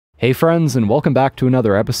Hey friends, and welcome back to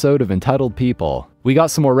another episode of Entitled People. We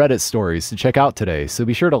got some more Reddit stories to check out today, so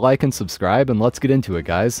be sure to like and subscribe, and let's get into it,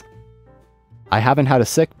 guys. I haven't had a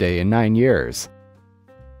sick day in 9 years.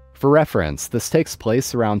 For reference, this takes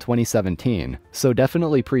place around 2017, so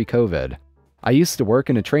definitely pre-COVID. I used to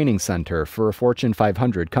work in a training center for a Fortune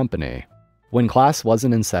 500 company. When class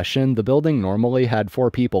wasn't in session, the building normally had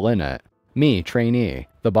 4 people in it. Me, trainee,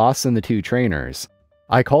 the boss, and the 2 trainers.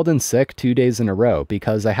 I called in sick 2 days in a row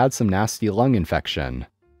because I had some nasty lung infection.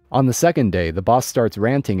 On the second day, the boss starts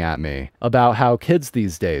ranting at me about how kids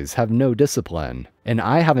these days have no discipline, and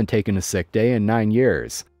I haven't taken a sick day in 9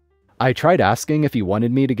 years. I tried asking if he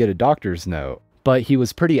wanted me to get a doctor's note, but he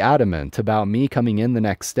was pretty adamant about me coming in the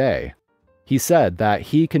next day. He said that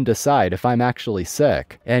he can decide if I'm actually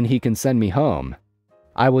sick, and he can send me home.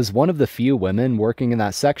 I was one of the few women working in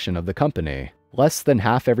that section of the company, less than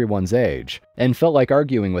half everyone's age, and felt like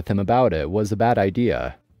arguing with him about it was a bad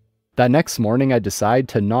idea. That next morning I decide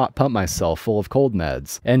to not pump myself full of cold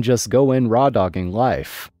meds, and just go in raw dogging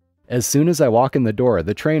life. As soon as I walk in the door,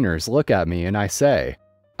 the trainers look at me and I say,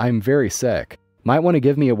 "I'm very sick. Might want to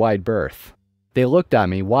give me a wide berth." They looked at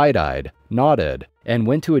me wide-eyed, nodded, and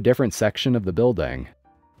went to a different section of the building.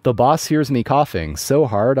 The boss hears me coughing so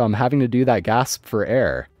hard I'm having to do that gasp for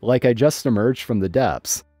air, like I just emerged from the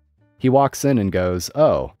depths. He walks in and goes,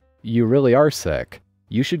 "Oh, you really are sick.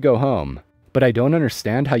 You should go home, but I don't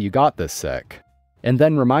understand how you got this sick." And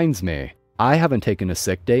then reminds me, I haven't taken a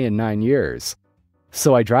sick day in 9 years.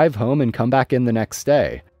 So I drive home and come back in the next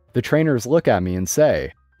day. The trainers look at me and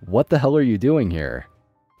say, "What the hell are you doing here?"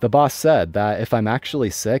 The boss said that if I'm actually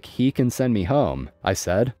sick, he can send me home, I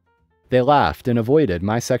said. They laughed and avoided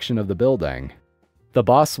my section of the building. The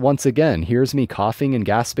boss once again hears me coughing and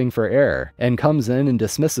gasping for air and comes in and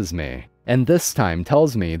dismisses me, and this time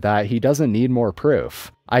tells me that he doesn't need more proof.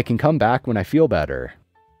 I can come back when I feel better.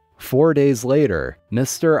 4 days later,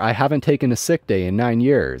 Mr. I haven't taken a sick day in 9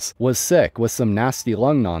 years was sick with some nasty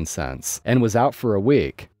lung nonsense and was out for a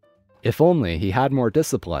week. If only he had more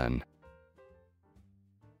discipline.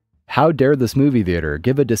 How dare this movie theater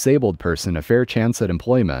give a disabled person a fair chance at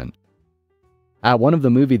employment? At one of the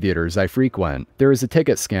movie theaters I frequent, there is a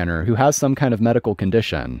ticket scanner who has some kind of medical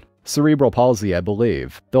condition. Cerebral palsy, I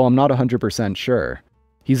believe, though I'm not 100% sure.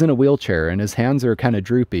 He's in a wheelchair and his hands are kinda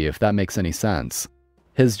droopy, if that makes any sense.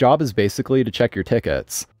 His job is basically to check your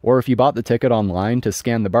tickets, or if you bought the ticket online, to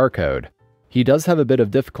scan the barcode. He does have a bit of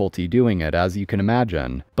difficulty doing it, as you can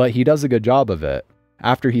imagine, but he does a good job of it.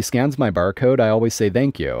 After he scans my barcode, I always say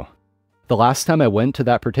thank you. The last time I went to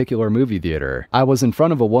that particular movie theater, I was in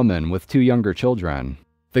front of a woman with 2 younger children.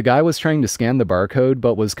 The guy was trying to scan the barcode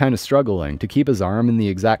but was kinda struggling to keep his arm in the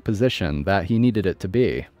exact position that he needed it to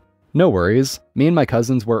be. No worries, me and my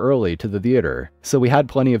cousins were early to the theater, so we had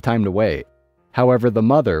plenty of time to wait. However, the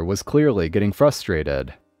mother was clearly getting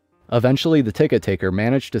frustrated. Eventually, the ticket taker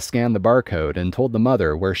managed to scan the barcode and told the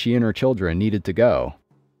mother where she and her children needed to go.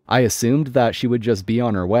 I assumed that she would just be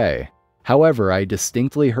on her way. However, I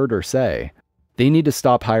distinctly heard her say, "They need to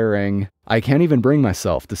stop hiring." I can't even bring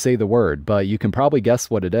myself to say the word, but you can probably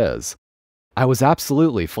guess what it is. I was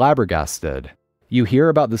absolutely flabbergasted. You hear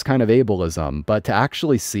about this kind of ableism, but to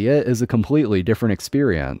actually see it is a completely different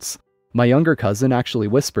experience. My younger cousin actually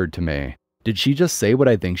whispered to me, "Did she just say what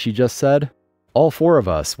I think she just said?" All 4 of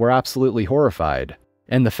us were absolutely horrified,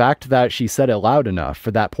 and the fact that she said it loud enough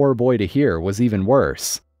for that poor boy to hear was even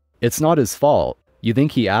worse. It's not his fault. You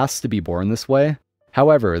think he asked to be born this way?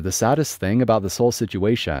 However, the saddest thing about this whole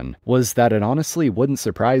situation was that it honestly wouldn't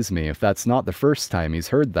surprise me if that's not the first time he's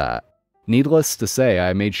heard that. Needless to say,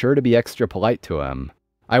 I made sure to be extra polite to him.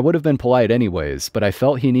 I would have been polite anyways, but I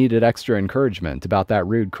felt he needed extra encouragement about that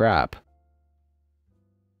rude crap.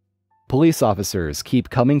 Police officers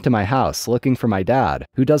keep coming to my house looking for my dad,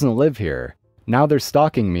 who doesn't live here. Now they're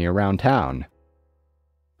stalking me around town.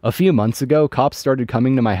 A few months ago, cops started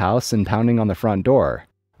coming to my house and pounding on the front door.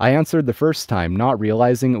 I answered the first time, not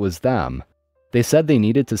realizing it was them. They said they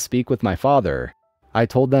needed to speak with my father. I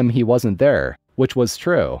told them he wasn't there, which was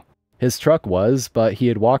true. His truck was, but he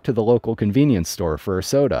had walked to the local convenience store for a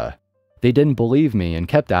soda. They didn't believe me and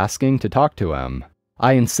kept asking to talk to him.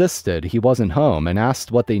 I insisted he wasn't home and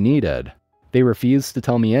asked what they needed. They refused to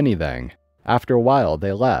tell me anything. After a while,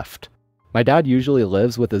 they left. My dad usually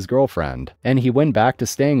lives with his girlfriend, and he went back to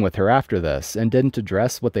staying with her after this and didn't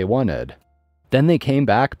address what they wanted. Then they came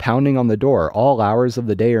back pounding on the door all hours of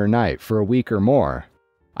the day or night for a week or more.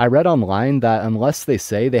 I read online that unless they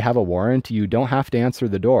say they have a warrant, you don't have to answer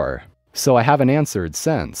the door. So I haven't answered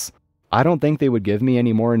since. I don't think they would give me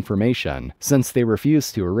any more information, since they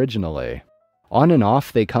refused to originally. On and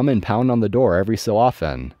off, they come and pound on the door every so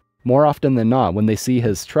often. more often than not when they see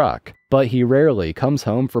his truck, but he rarely comes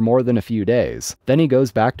home for more than a few days. Then he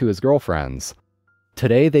goes back to his girlfriend's.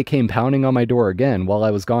 Today they came pounding on my door again while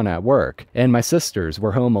I was gone at work, and my sisters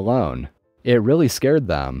were home alone. It really scared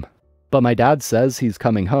them. But my dad says he's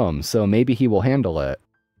coming home, so maybe he will handle it.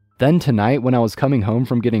 Then tonight when I was coming home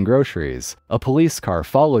from getting groceries, a police car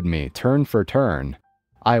followed me turn for turn.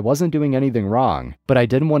 I wasn't doing anything wrong, but I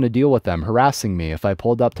didn't want to deal with them harassing me if I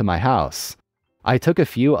pulled up to my house. I took a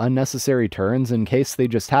few unnecessary turns in case they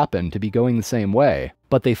just happened to be going the same way,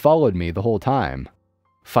 but they followed me the whole time.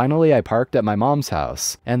 Finally, I parked at my mom's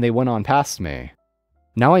house, and they went on past me.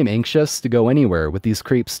 Now I'm anxious to go anywhere with these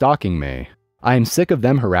creeps stalking me. I am sick of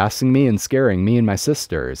them harassing me and scaring me and my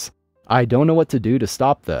sisters. I don't know what to do to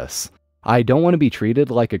stop this. I don't want to be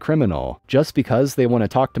treated like a criminal just because they want to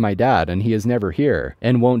talk to my dad and he is never here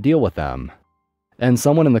and won't deal with them. And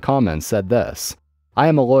someone in the comments said this: I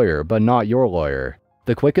am a lawyer, but not your lawyer.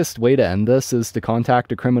 The quickest way to end this is to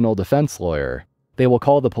contact a criminal defense lawyer. They will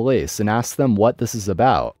call the police and ask them what this is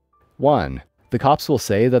about. 1. The cops will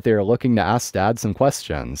say that they are looking to ask Dad some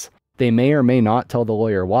questions. They may or may not tell the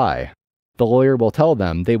lawyer why. The lawyer will tell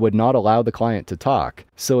them they would not allow the client to talk,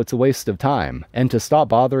 so it's a waste of time, and to stop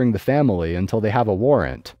bothering the family until they have a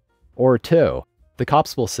warrant. Or 2. The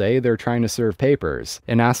cops will say they're trying to serve papers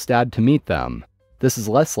and ask Dad to meet them. This is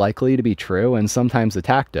less likely to be true and sometimes a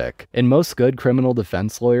tactic, and most good criminal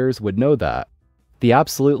defense lawyers would know that. The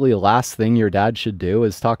absolutely last thing your dad should do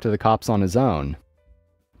is talk to the cops on his own.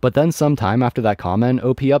 But then sometime after that comment,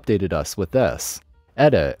 OP updated us with this.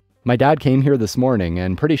 Edit. My dad came here this morning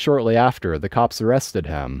and pretty shortly after, the cops arrested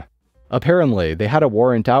him. Apparently, they had a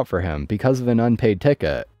warrant out for him because of an unpaid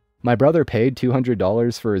ticket. My brother paid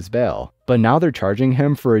 $200 for his bail, but now they're charging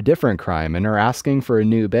him for a different crime and are asking for a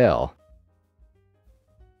new bail.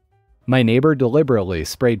 My neighbor deliberately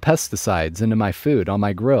sprayed pesticides into my food on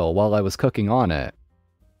my grill while I was cooking on it.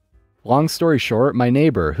 Long story short, my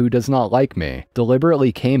neighbor, who does not like me,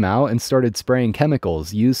 deliberately came out and started spraying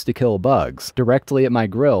chemicals used to kill bugs directly at my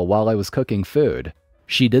grill while I was cooking food.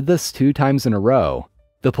 She did this 2 times in a row.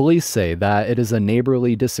 The police say that it is a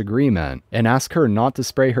neighborly disagreement and ask her not to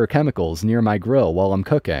spray her chemicals near my grill while I'm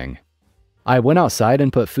cooking. I went outside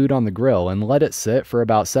and put food on the grill and let it sit for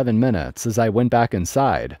about 7 minutes as I went back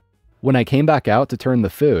inside. When I came back out to turn the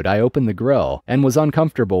food, I opened the grill and was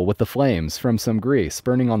uncomfortable with the flames from some grease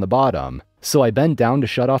burning on the bottom, so I bent down to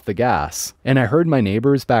shut off the gas, and I heard my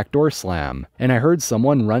neighbor's back door slam, and I heard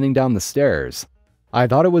someone running down the stairs. I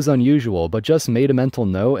thought it was unusual but just made a mental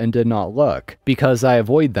note and did not look, because I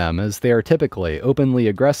avoid them as they are typically openly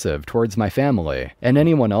aggressive towards my family and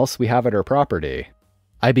anyone else we have at our property.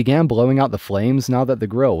 I began blowing out the flames now that the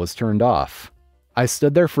grill was turned off. I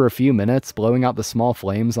stood there for a few minutes blowing out the small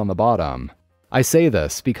flames on the bottom. I say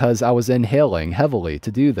this because I was inhaling heavily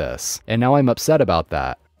to do this, and now I'm upset about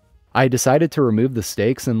that. I decided to remove the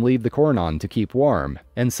steaks and leave the corn on to keep warm,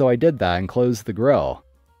 and so I did that and closed the grill.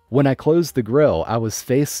 When I closed the grill, I was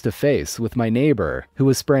face to face with my neighbor, who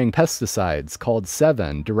was spraying pesticides called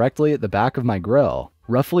 7 directly at the back of my grill,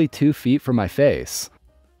 roughly 2 feet from my face.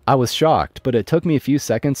 I was shocked, but it took me a few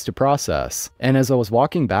seconds to process, and as I was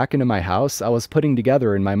walking back into my house, I was putting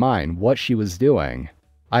together in my mind what she was doing.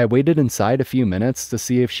 I waited inside a few minutes to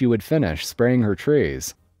see if she would finish spraying her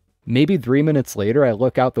trees. Maybe 3 minutes later, I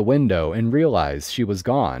look out the window and realize she was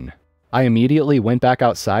gone. I immediately went back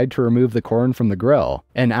outside to remove the corn from the grill,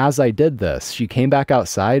 and as I did this, she came back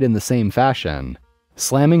outside in the same fashion,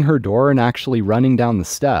 slamming her door and actually running down the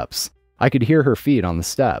steps. I could hear her feet on the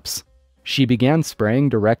steps. She began spraying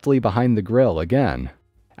directly behind the grill again.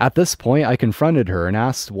 At this point, I confronted her and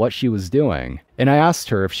asked what she was doing, and I asked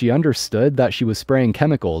her if she understood that she was spraying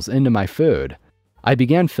chemicals into my food. I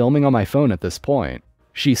began filming on my phone at this point.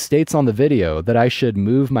 She states on the video that I should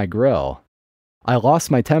move my grill. I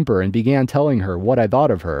lost my temper and began telling her what I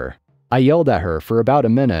thought of her. I yelled at her for about a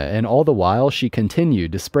minute, and all the while she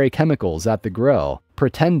continued to spray chemicals at the grill,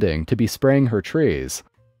 pretending to be spraying her trees.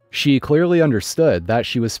 She clearly understood that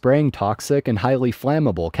she was spraying toxic and highly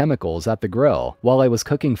flammable chemicals at the grill while I was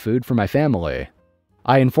cooking food for my family.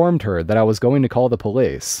 I informed her that I was going to call the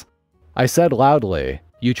police. I said loudly,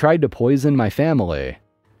 "You tried to poison my family."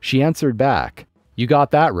 She answered back, "You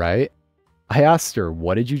got that right." I asked her,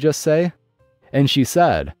 "What did you just say?" And she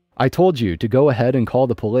said, "I told you to go ahead and call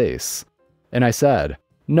the police." And I said,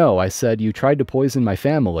 "No, I said you tried to poison my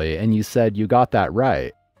family and you said you got that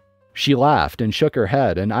right." She laughed and shook her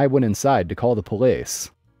head, and I went inside to call the police.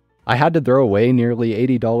 I had to throw away nearly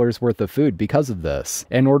 $80 worth of food because of this,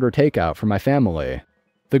 and order takeout for my family.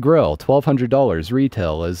 The grill, $1,200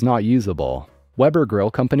 retail, is not usable. Weber Grill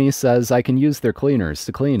Company says I can use their cleaners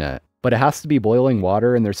to clean it. but it has to be boiling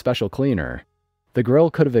water in their special cleaner. The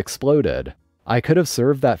grill could have exploded. I could have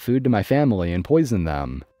served that food to my family and poisoned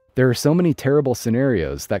them. There are so many terrible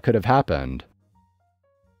scenarios that could have happened.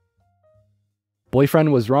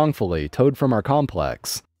 Boyfriend was wrongfully towed from our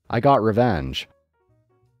complex. I got revenge.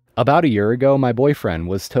 About a year ago, my boyfriend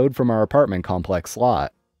was towed from our apartment complex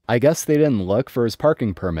lot. I guess they didn't look for his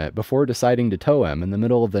parking permit before deciding to tow him in the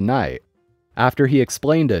middle of the night. After he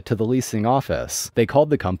explained it to the leasing office, they called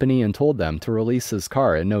the company and told them to release his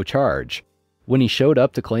car at no charge. When he showed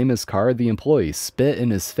up to claim his car, the employee spit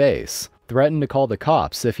in his face, threatened to call the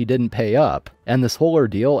cops if he didn't pay up, and this whole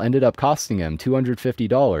ordeal ended up costing him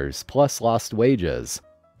 $250 plus lost wages.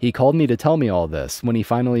 He called me to tell me all this when he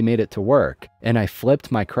finally made it to work, and I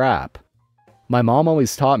flipped my crap. My mom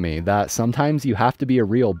always taught me that sometimes you have to be a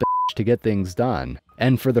real bitch to get things done,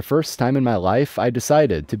 and for the first time in my life, I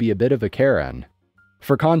decided to be a bit of a Karen.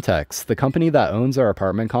 For context, the company that owns our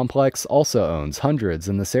apartment complex also owns hundreds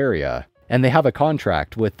in this area, and they have a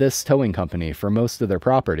contract with this towing company for most of their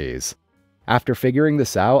properties. After figuring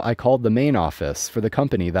this out, I called the main office for the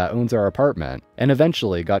company that owns our apartment, and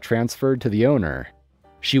eventually got transferred to the owner.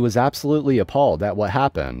 She was absolutely appalled at what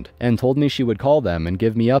happened, and told me she would call them and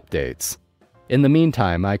give me updates. In the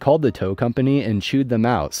meantime, I called the tow company and chewed them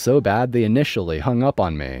out so bad they initially hung up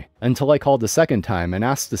on me, until I called a second time and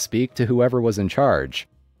asked to speak to whoever was in charge.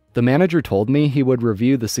 The manager told me he would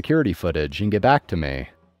review the security footage and get back to me.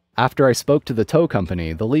 After I spoke to the tow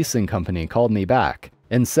company, the leasing company called me back,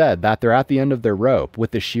 and said that they're at the end of their rope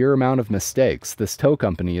with the sheer amount of mistakes this tow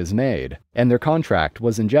company has made, and their contract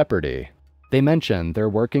was in jeopardy. They mentioned they're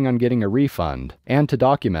working on getting a refund, and to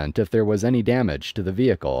document if there was any damage to the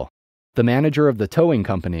vehicle. The manager of the towing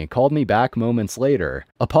company called me back moments later,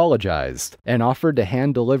 apologized, and offered to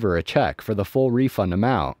hand-deliver a check for the full refund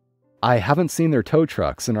amount. I haven't seen their tow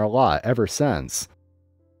trucks in our lot ever since.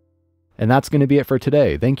 And that's going to be it for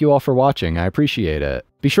today. Thank you all for watching, I appreciate it.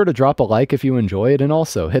 Be sure to drop a like if you enjoyed, and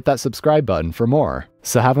also hit that subscribe button for more.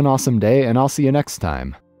 So have an awesome day, and I'll see you next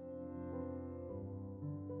time.